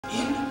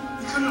In?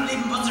 We cannot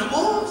leave him the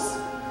wolves.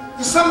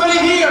 Is somebody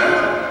here?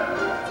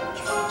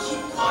 If we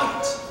keep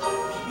quiet,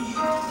 maybe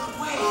he'll run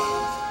away.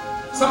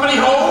 Somebody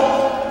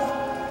home?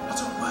 Not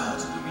a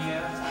word,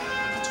 Lumiere.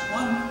 Not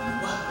one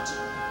word.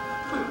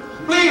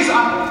 Please, I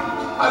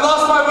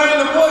lost my way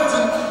in the woods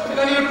and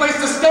I need a place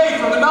to stay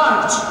for the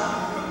night.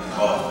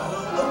 Poor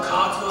fellow, look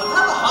hard to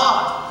have a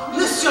heart.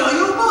 Monsieur,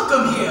 you're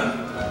welcome here.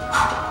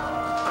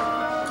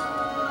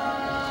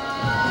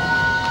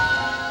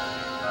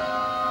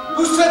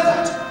 Who said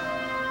that?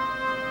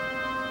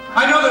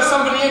 I know there's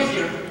somebody in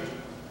here.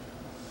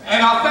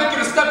 And I'll thank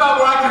you to step out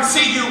where I can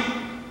see you.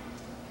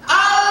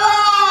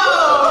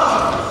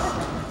 Hello!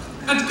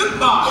 And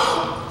goodbye.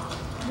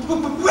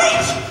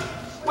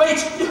 Wait!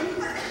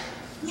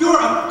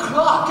 You're a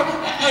clock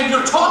and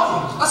you're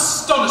talking.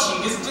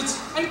 Astonishing, isn't it?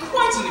 And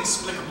quite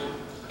inexplicable.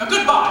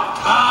 Goodbye.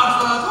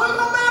 Carver,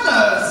 your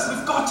manners.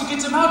 We've got to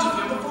get him out of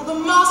here before the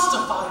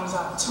master finds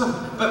out.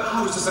 But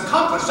how is this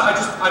accomplished? I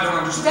don't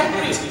understand.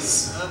 Really,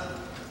 sir?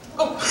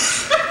 Oh,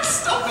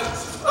 stop it.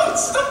 Oh,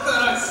 stop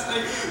that, I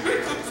say.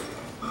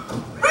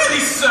 Really,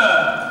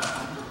 sir?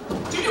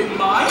 Do you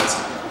mind?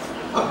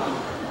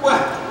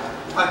 Well,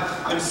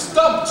 I'm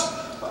stumped.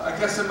 I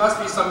guess it must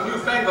be some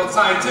newfangled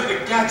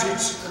scientific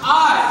gadget.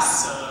 I,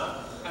 sir,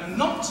 am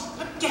not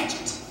a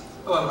gadget.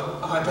 Well,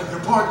 I beg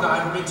your pardon. I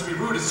don't mean to be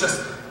rude. It's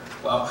just,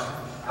 well,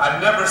 I've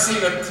never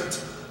seen it.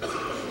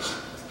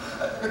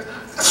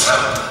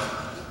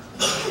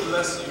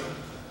 Bless you.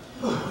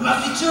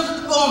 Ma feature,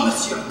 bon,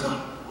 monsieur.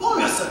 Come,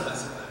 warm yourself,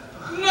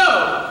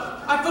 no,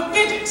 I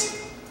forbid it.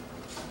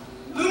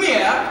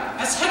 Lumiere,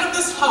 as head of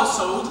this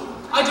household,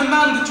 I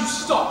demand that you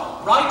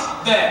stop right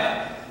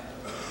there.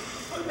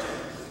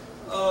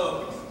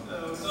 Oh,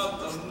 no, not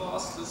the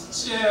master's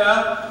chair.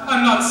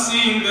 I'm not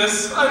seeing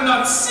this. I'm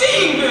not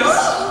seeing this. Oh,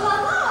 la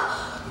la!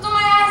 Don't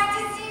my eyes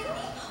deceive me?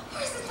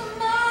 Or is it a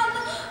man?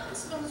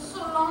 It's been so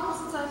long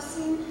since I've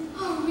seen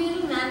a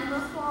real man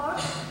before.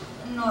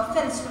 No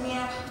offense,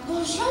 Lumiere.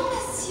 Bonjour,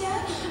 monsieur.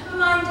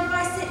 Mind if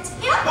I sit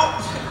here?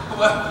 Oh,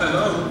 well,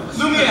 hello.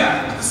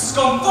 Lumiere, this has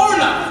gone far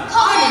enough.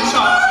 I'm in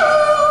charge here.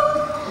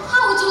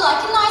 How would you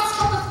like a nice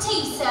cup of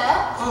tea, sir?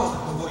 Oh,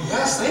 well,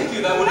 yes, thank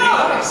you. That would be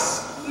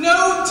nice.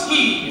 No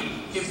tea.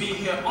 You'll be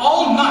here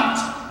all night.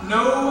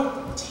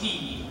 No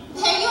tea.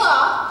 There you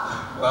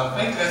are. Well,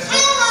 thank you.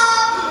 Hello.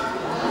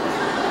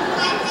 I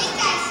think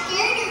I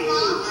scared you,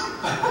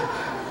 Mama.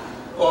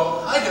 Well,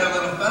 hi there,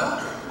 little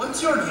fella.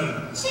 What's your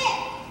name? Chip.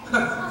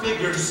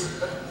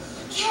 Figures.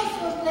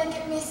 Careful,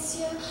 blanket,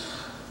 monsieur.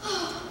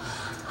 Oh,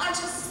 I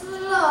just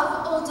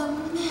love older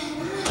men.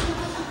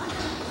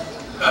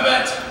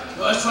 Babette,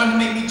 you're always trying to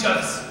make me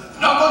jealous.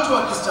 Not going to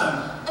work this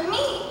time.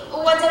 Me?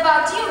 What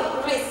about you,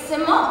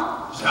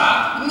 Simon?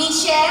 Jacques.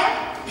 Michel?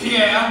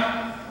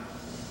 Pierre.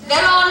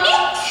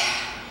 Véronique?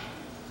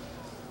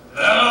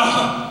 Veronique!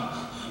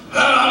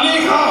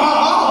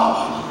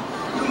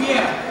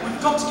 Lumiere,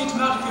 we've got to get him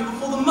out of here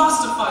before the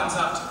master finds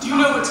out. Do you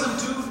know what he'll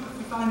do if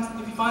he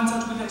finds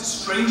out we let a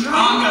stranger in?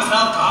 Calm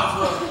yourself,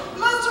 Carver.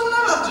 Master will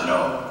never have to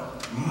know.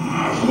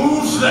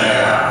 Who's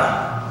there?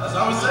 As I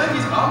was saying,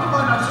 he's bound to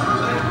find out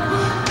shortly.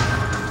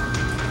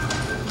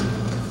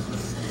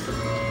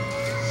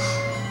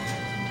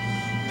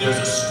 There's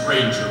a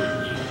stranger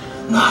in here.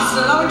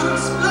 Master, allow me to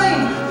explain.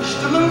 The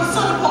Stimmen was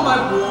set upon my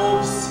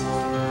wolves.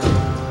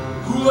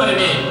 Who let him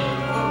in?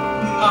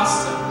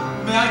 Master,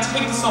 may I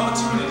take this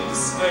opportunity to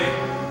say,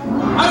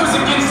 I was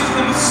against it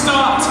from the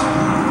start.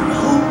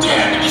 Who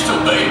dared to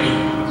disobey me?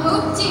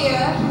 Oh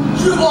dear.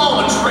 You've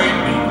all betrayed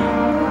me.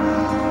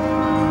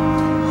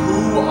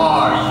 Who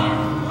are you?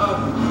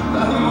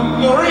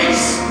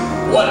 Maurice!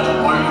 What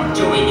are you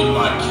doing in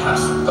my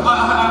castle?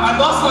 I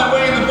lost my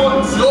way in the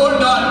woods. You're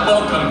not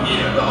welcome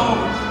here. Oh,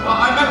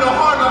 I meant no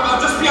harm. I'll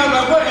just be on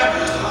my way.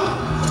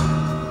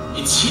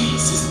 It's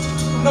hideous, isn't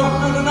it? No.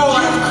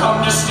 You've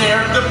come to stare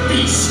at the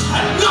beast,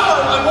 haven't you? No,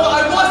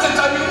 I wasn't.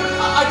 I mean,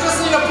 I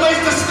just need a place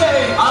to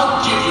stay.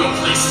 I'll give you a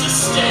place to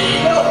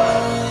stay. No.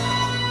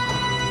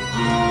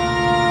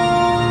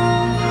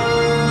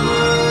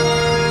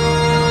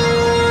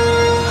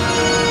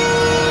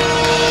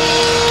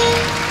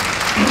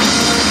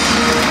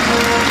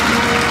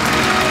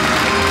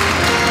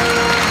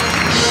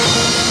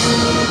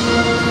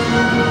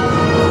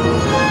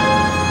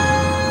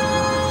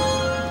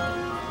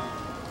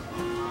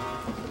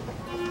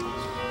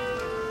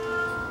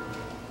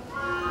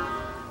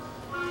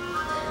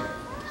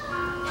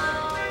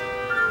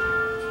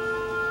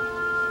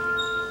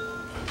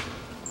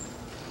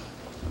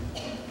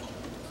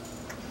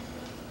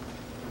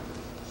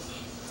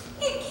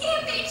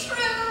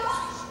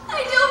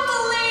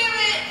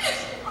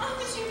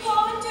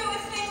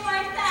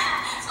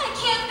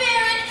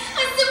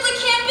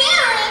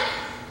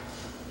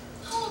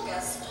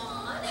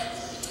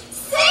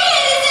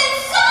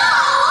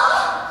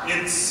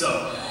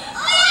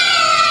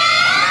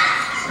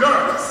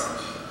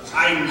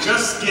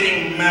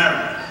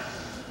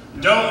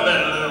 Don't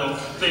let a little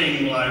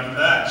thing like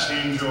that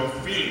change your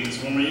feelings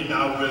for me,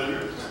 now will you?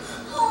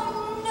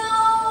 Oh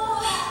no,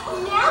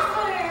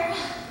 never.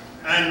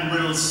 And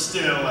we'll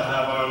still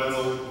have our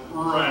little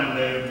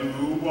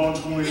rendezvous,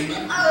 won't we?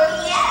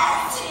 Oh,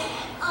 yes.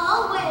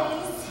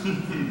 Always.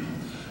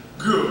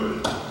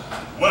 Good.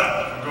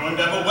 Well, if we're going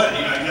to have a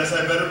wedding, I guess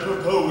I better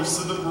propose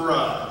to the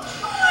bride.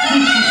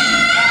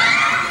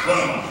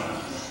 Come on.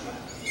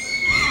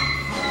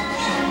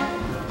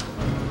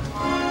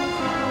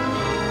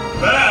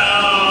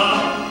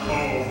 Belle!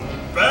 Oh,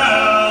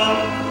 Belle!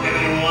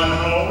 Anyone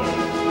home?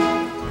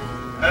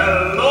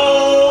 Hello?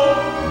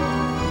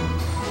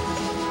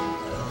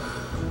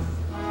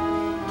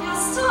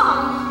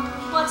 Gaston,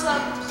 what a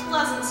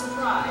pleasant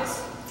surprise.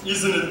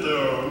 Isn't it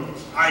though?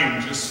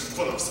 I'm just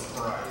full of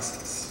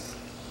surprises.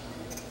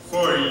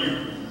 For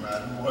you,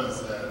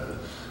 mademoiselle.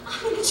 A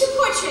miniature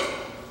portrait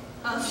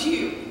of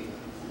you.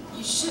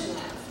 You shouldn't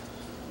have.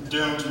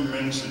 Don't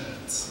mention it.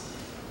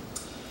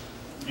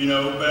 You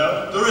know,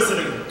 Belle, there isn't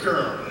a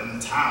girl in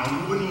town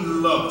who wouldn't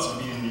love to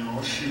be in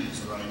your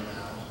shoes right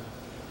now.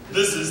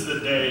 This is the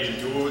day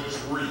your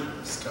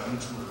dreams come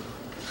true.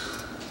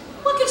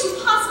 What could you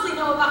possibly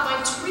know about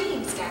my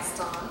dreams,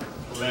 Gaston?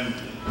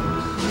 Plenty.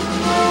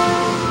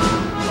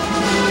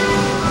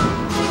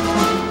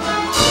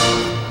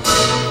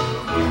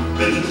 You've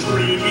been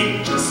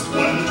dreaming just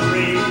one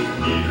dream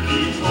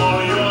nearly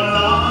all your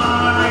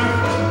life.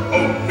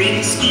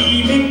 Hoping,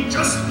 scheming,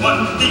 just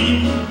one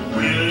theme.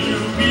 Will you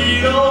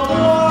be a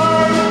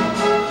boy?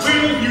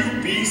 Will you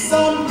be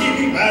some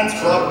big man's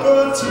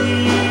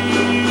property?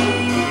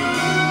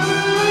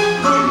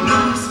 Good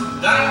news,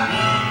 that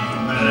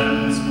big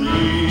man's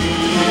me.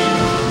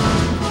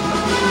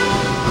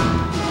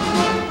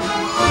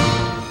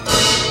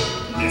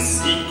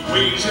 This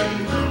equation,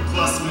 girl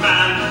plus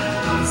man,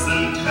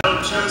 doesn't help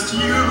just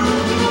you.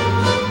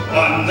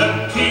 On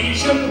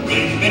occasion,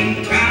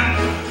 women can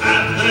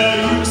have their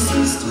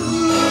uses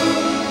too.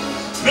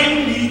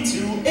 Mainly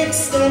to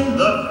extend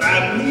the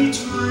family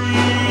tree.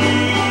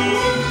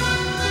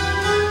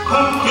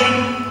 Pumpkin,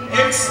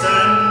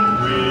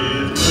 extend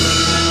with me.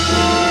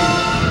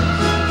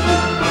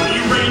 I'll be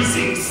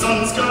raising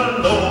sons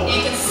galore.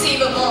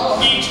 Inconceivable.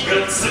 Each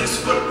built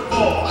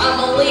 6'4".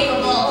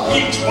 Unbelievable.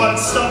 Each one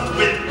stuffed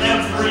with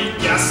every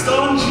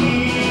Gaston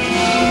gene.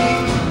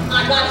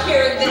 I'm not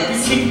hearing You'll be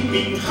this.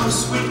 keeping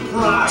house with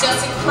pride.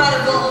 Just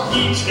incredible.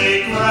 Each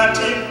day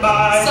granted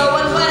by So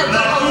unwettable.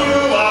 that you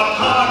are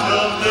part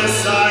of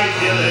this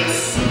idyllic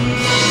scene.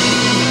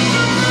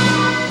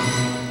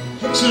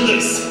 Picture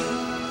this,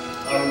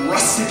 a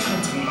rustic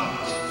hunting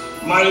lodge,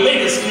 my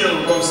latest kill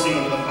roasting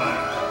over the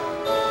fire,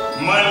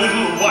 my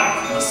little wife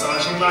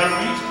massaging my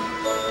feet,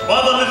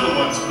 while the little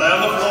ones play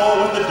on the floor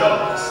with the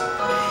dogs.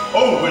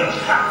 Oh, we'll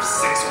have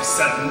 6 or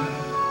 7.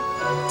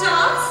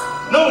 Dogs?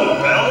 No,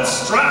 Belle,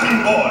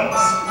 strapping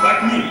boys,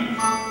 like me.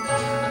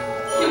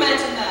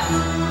 Imagine that.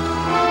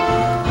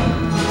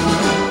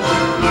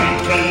 I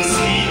can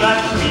see that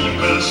we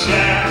will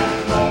share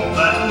all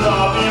that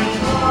love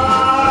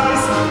implies.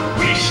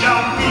 We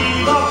shall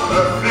be the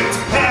perfect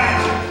pair,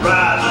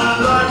 rather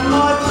like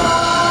my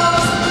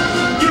past.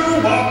 You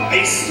are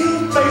face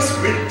to face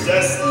with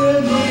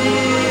destiny.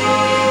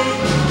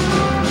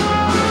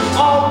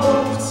 All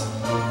roads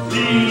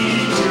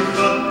lead to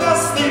the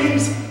best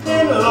things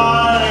in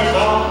life.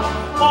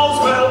 All's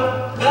well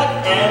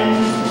that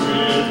ends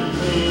with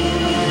me.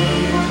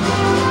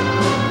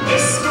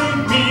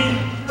 Escape me,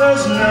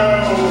 there's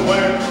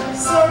nowhere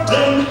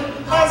certain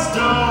as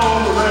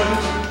knowing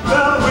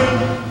that when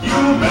you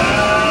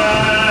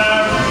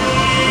marry.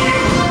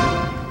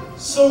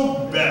 So,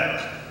 Belle,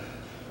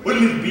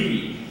 what'll it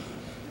be?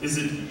 Is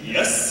it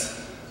yes?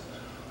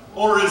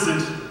 Or is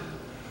it,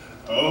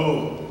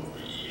 oh,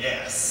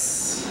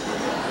 yes?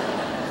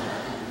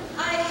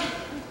 I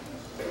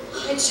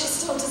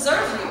just don't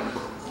deserve you.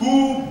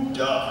 Who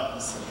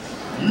does?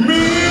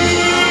 Me!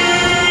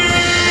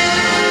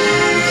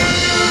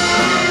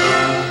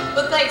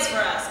 But thanks for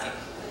asking.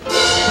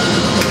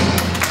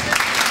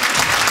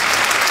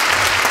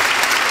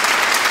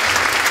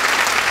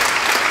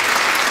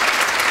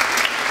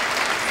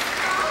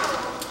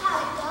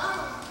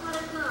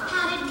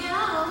 How'd it go?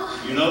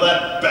 You know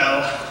that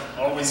Belle,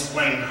 always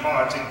playing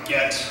hard to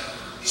get.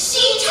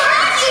 She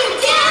turned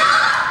you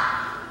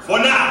down! For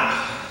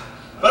now.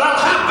 But I'll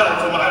have Belle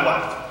for my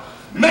wife.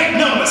 Make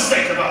no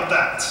mistake about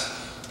that.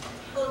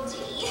 Oh,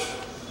 gee.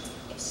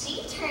 If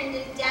she turned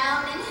it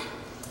down, then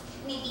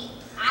maybe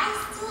I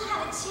still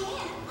have a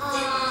chance.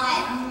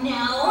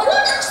 No.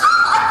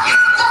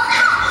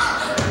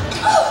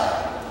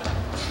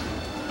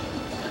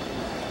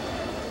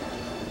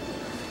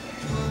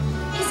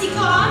 Is he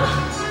gone?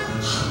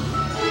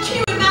 Can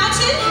you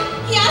imagine?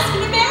 He asked me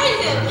to marry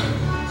him.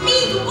 Me,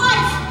 the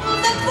wife,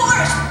 the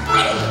Porsche,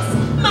 prettiest,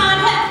 man,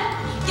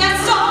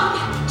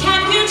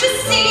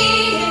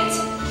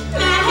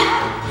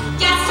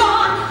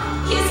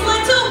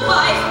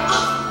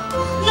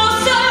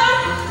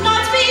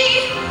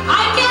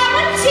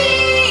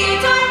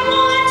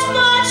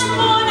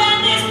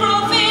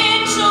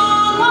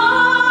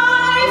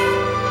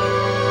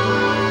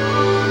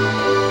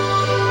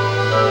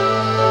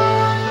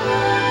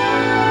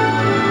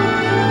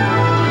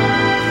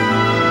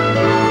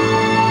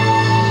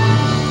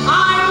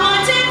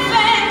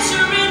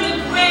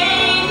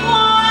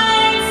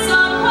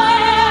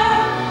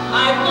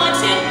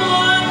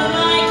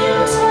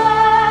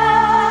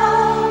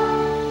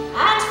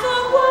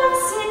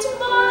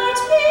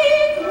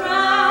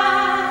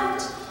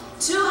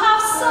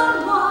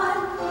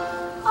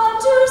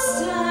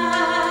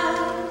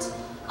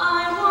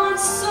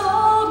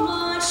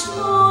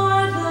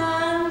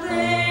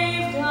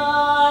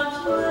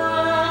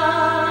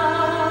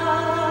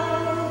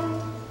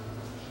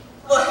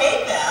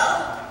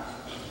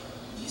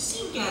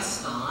 seen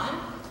Gaston?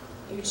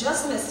 You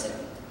just missed him.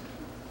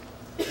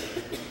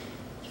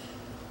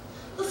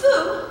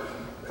 LeFou,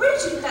 where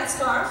did you get that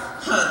scarf?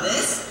 Oh,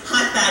 this?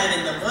 I found it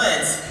in the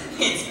woods.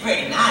 It's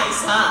pretty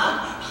nice,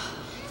 huh?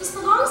 This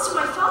belongs to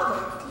my father.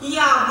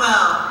 Yeah,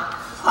 well,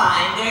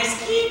 finders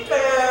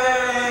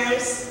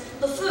keepers.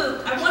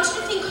 LeFou, I want you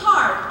to think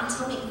hard and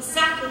tell me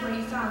exactly where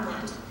you found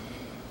that.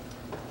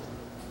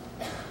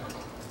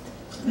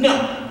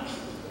 No.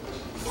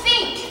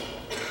 Think!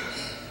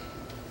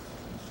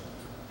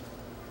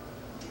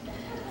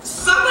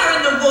 Somewhere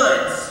in the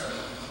woods.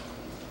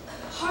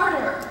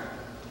 Harder.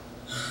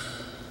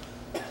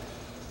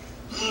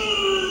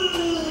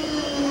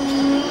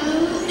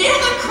 Near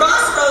the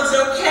crossroads,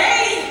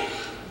 okay?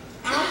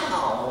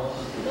 Ow.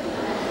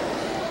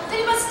 Then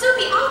he must still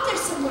be out there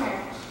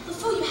somewhere.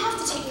 LeFou, you have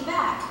to take me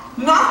back.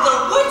 Not the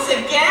woods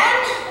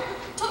again?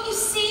 Don't you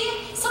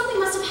see? Something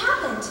must have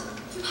happened.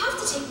 You have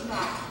to take me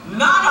back.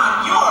 Not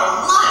on your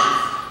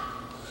life.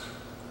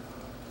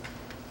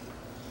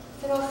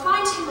 Then I'll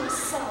find him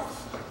myself.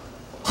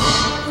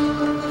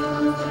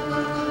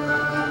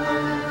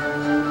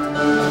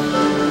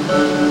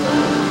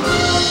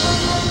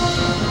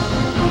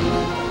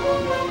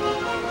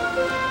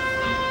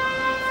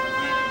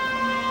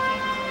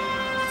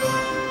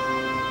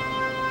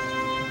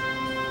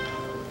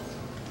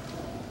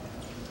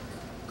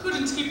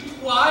 Couldn't keep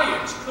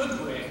quiet,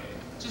 could we?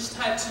 Just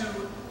had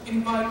to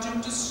invite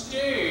him to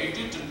stay,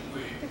 didn't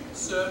we?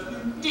 Serve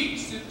him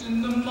decent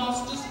in the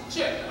master's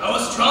chair. I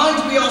was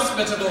trying to be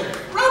hospitable.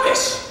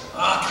 Rubbish!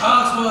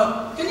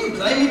 Cogswell, can you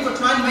blame me for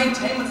trying to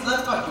maintain what's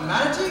left of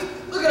humanity?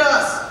 Look at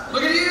us.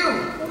 Look at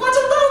you. What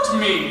about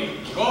me?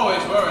 You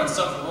always were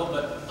insufferable,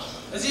 but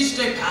as each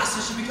day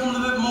passes, you become a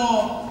little bit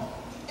more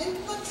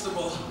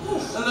inflexible.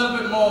 A little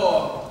bit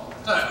more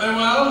tightly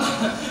wound.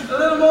 A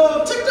little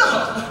more ticked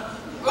off.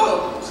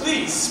 Oh,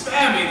 please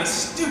spare me the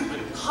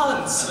stupid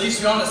puns. At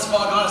least you're not as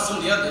far gone as some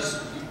of the others.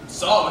 You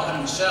saw what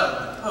happened to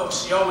Michelle. Oh,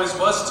 she always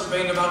was too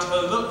vain about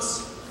her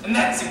looks. And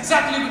that's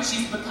exactly what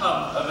she's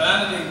become. A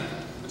vanity.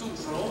 Little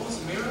drolls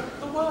mirror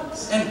the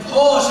works. And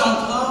poor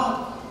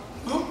Jean-Claude.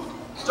 Who?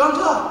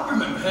 Jean-Claude, you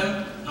remember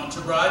him? Not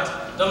too bright.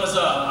 Dumb as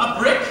A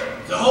brick?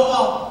 the whole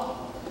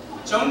wall.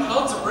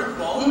 Jean-Claude's a brick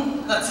wall?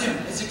 That's him.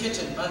 It's the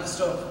kitchen, behind the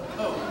stove.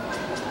 Oh.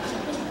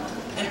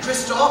 And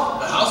Christophe,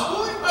 the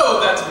houseboy? Oh,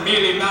 that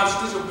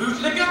mealy-mouthed little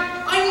bootlicker?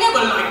 I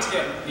never liked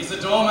him. He's a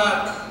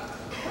doormat.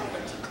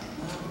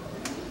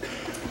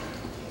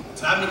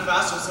 It's happening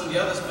faster than some of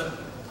the others, but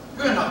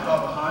we're not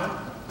far behind.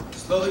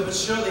 Slowly but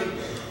surely,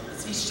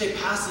 as each day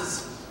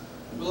passes,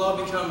 we'll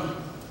all become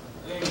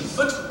things.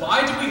 But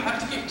why do we have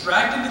to get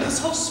dragged into this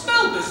whole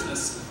spell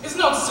business? It's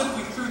not as if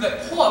we threw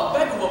that poor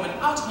beggar woman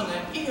out on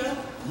her ear.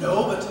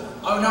 No, but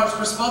are we not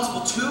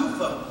responsible too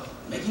for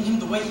making him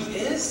the way he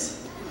is?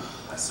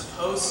 I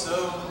suppose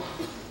so.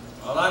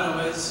 All I know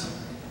is,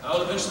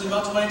 I'll eventually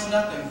melt away into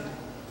nothing.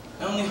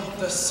 I only hope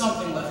there's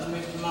something left in me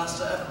if the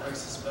master ever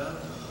breaks his spell.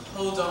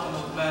 Hold on,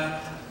 old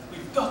man.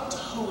 We've got to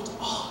hold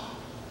on.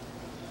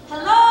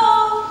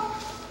 Hello?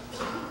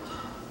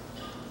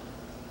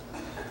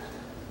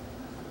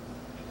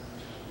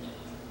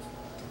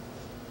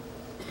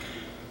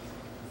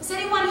 Is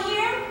anyone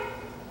here?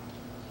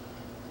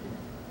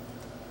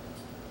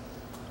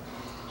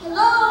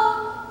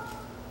 Hello?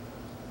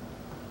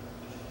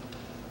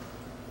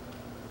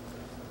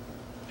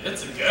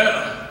 It's a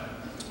girl.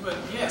 But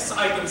yes,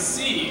 I can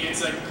see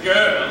it's a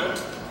girl.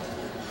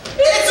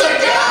 It's a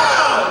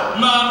girl!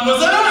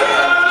 Mademoiselle!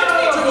 Let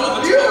me do all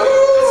the talking.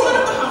 It's one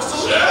of the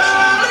household. I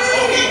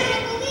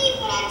can't believe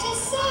what I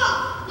just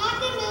saw. Not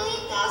in a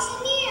million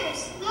thousand years.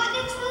 Not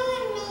in a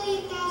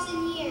trillion thousand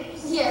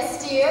years.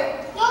 Yes, dear.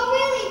 No,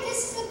 really,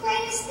 this is the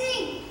greatest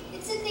thing.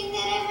 It's a thing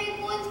that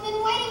everyone's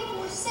been waiting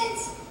for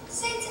since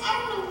I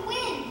don't know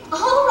when.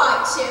 All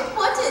right, Chip.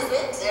 What is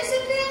it? There's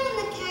a girl in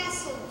the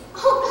castle.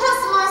 Oh, bless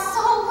my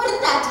soul.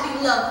 Wouldn't that be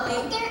lovely?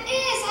 There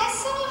is. I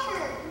saw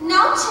her.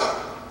 Now, Chip,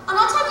 I'm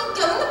not have you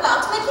going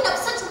about making up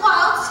such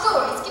wild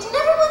stories, getting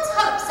everyone's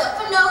hopes up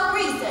for no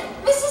reason.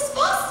 Mrs.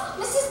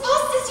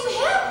 Boss, did you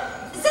hear?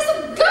 There's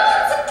a girl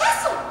in the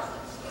castle.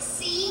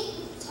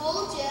 See?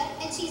 Told ya.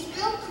 And she's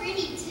real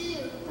pretty,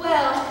 too.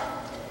 Well,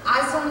 I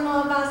don't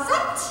know about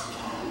that.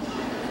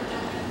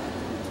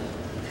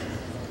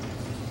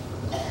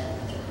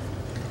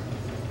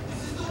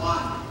 This is the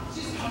one.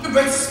 She's come to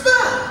break the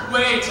spell.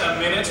 Wait a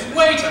minute.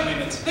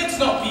 Let's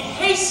not be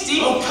hasty.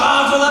 Oh,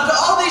 Cogswell, after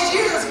all these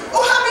years.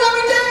 Oh, happy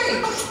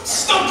day.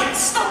 Stop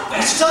that!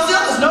 And she tells the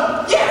others,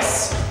 no?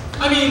 Yes!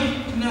 I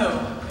mean,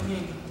 no.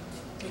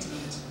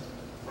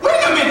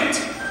 Wait a minute!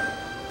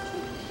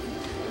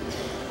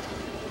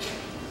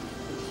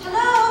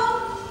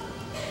 Hello?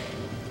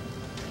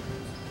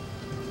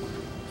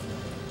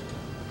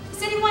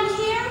 Is anyone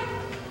here?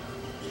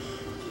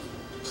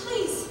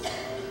 Please.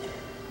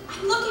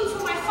 I'm looking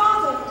for my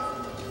father.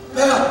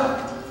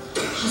 Bella,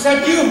 is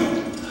that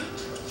you?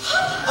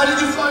 How did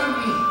you find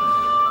me?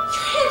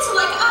 Your hands are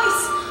like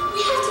ice.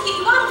 We have to get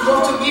you out of You here.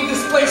 have to leave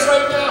this place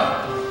right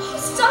now.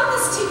 Who's done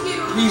this to you?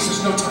 Please,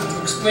 there's no time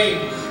to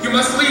explain. You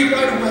must leave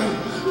right away.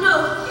 No,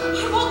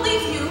 I won't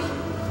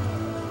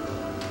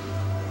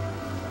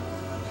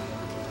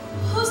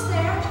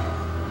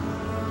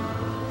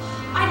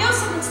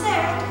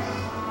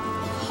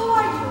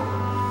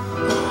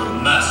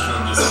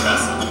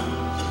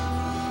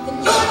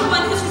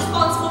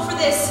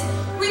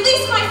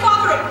my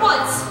father at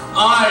once.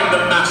 I am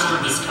the master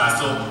of this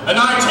castle, and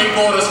I take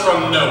orders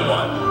from no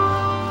one.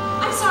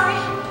 I'm sorry.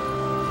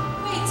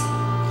 Wait.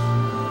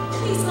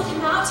 Please let him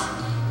out.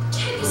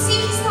 Can't you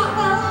see he's not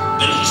well?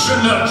 Then he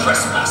should not have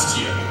trespassed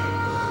here.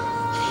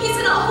 He's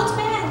an old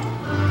man.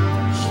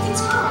 He can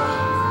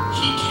die.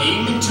 He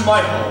came into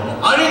my home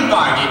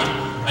uninvited,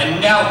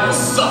 and now will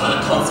suffer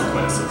the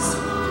consequences.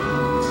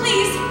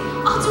 Please,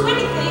 I'll do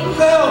anything.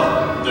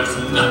 No! There's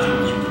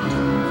nothing you can do.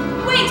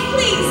 Wait,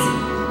 please.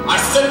 I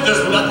said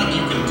there's nothing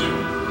you can do.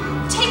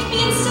 Take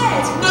me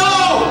instead. No!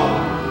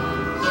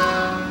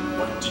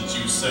 What did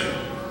you say?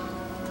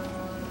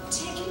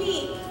 Take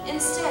me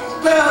instead.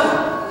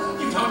 Belle!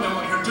 You don't know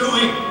what you're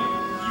doing.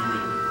 You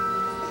would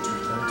do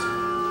that?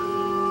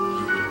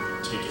 You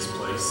would take his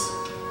place?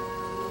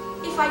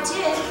 If I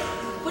did,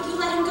 would you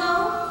let him go?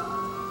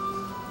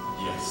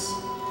 Yes.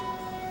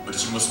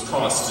 But you must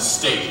promise to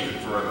stay here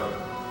forever.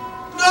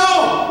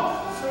 No!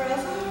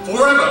 Forever?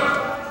 Forever!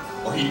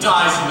 Or he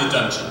dies in the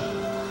dungeon.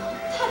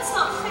 That's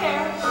not fair.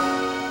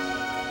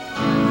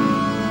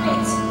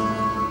 Wait.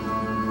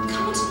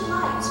 Come into the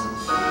light.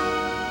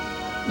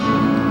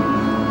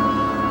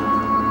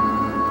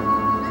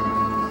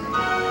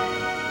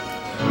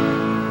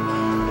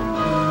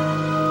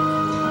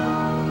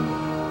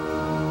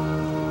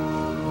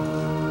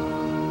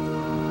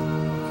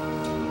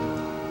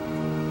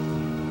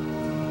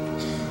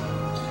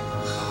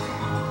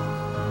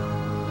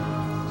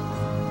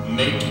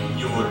 Make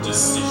your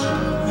decision.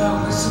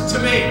 No, listen to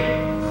me.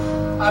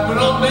 I'm an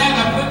old man.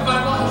 I've lived my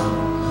life.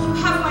 You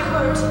have my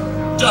word.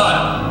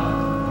 Done.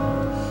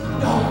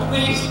 No,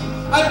 please.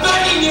 I'm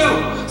begging you.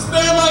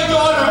 Spare my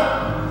daughter.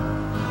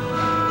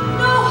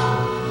 No!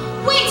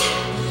 Wait!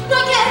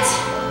 Not yet!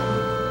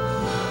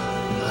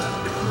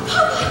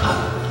 Papa!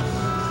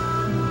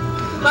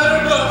 Let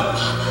her go.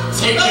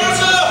 Take him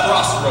to the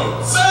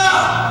crossroads.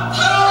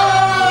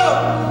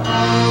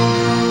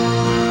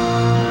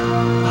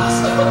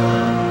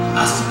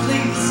 Master,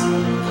 please.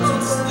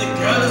 Since the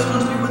girl is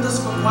going to be with us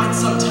for quite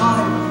some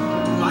time,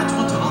 you might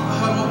want to offer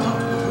her a more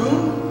comfortable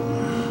room.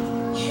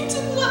 You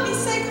didn't let me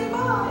say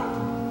goodbye.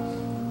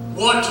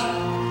 What?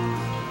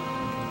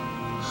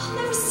 I'll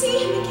never see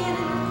him again,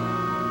 and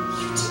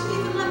you didn't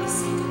even let me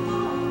say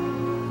goodbye.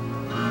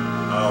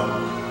 I'll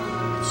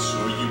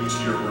show you to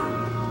your room.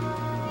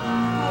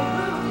 My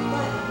room,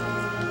 but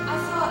I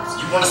thought...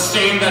 You want to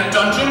stay in that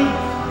dungeon?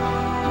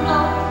 No.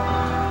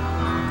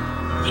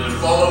 Then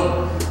follow.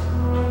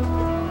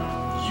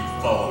 You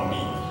follow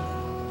me.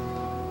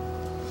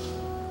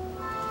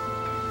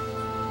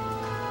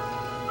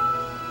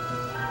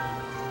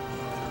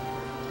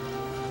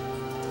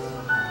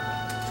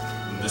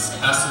 This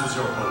castle is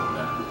your home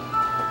now.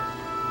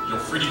 You're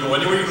free to go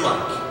anywhere you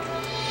like.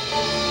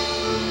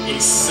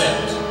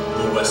 Except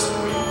the West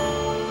Wing.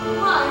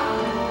 Why?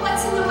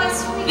 What's in the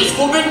West Wing? It's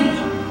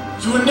forbidden!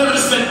 You will never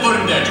set foot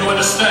in there, do you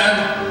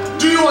understand?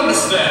 Do you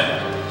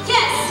understand?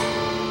 Yes!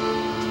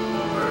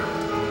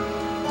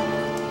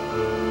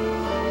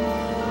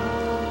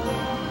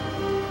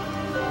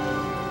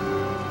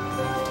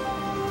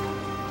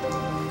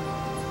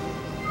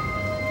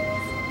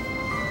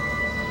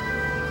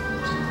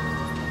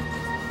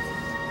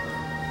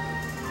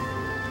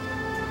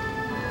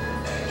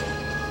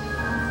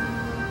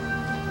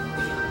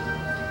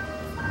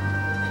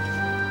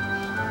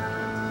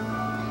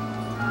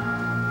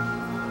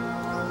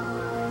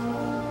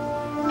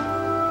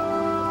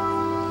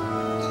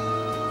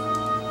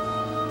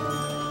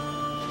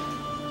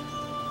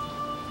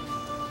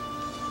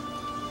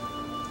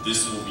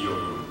 This will be your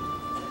room.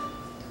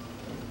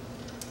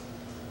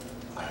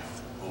 I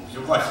hope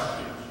you're right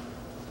here.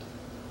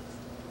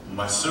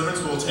 My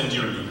servants will attend to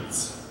your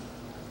needs.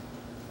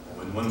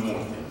 Oh, and one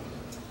more thing.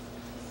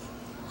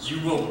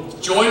 You will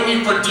join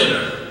me for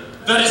dinner.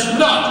 That is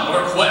not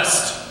a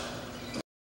request.